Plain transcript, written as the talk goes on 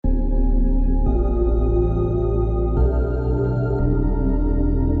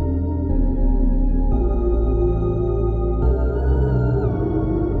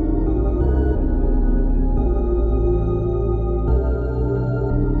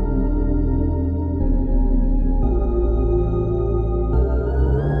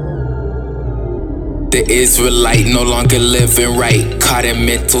the Israelite, no longer living right. Caught in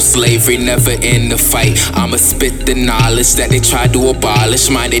mental slavery, never in the fight. I'ma spit the knowledge that they tried to abolish.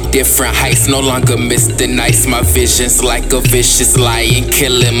 Mine at different heights, no longer Mr. Nice. My vision's like a vicious lion,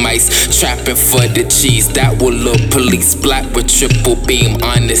 killing mice, trapping for the cheese. That will look police black with triple beam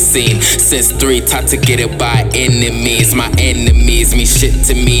on the scene. Since 3, taught to get it by enemies. My enemies mean shit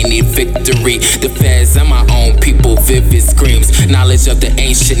to me, need victory. The feds and my own people, vivid screams. Knowledge of the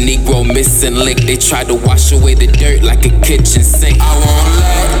ancient Negro missing link. They tried to wash away the dirt like a kitchen sink. I won't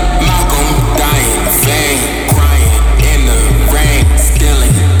let Malcolm die in vain. Crying in the rain,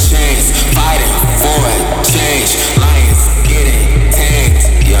 stealing chains, fighting for a change. Lions getting tamed,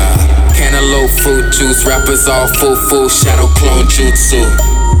 yeah. Cantaloupe fruit juice, rappers all foo-foo. Shadowclonejutsu.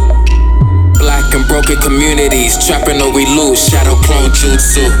 Black and broken communities, trapping or we lose.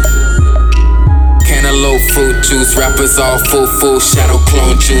 Shadowclonejutsu. Cantaloupe fruit juice, rappers all foo-foo.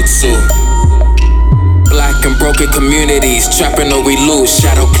 Shadowclonejutsu. Black and broken communities, trapping or we lose.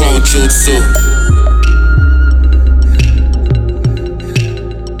 Shadowclonejutsu.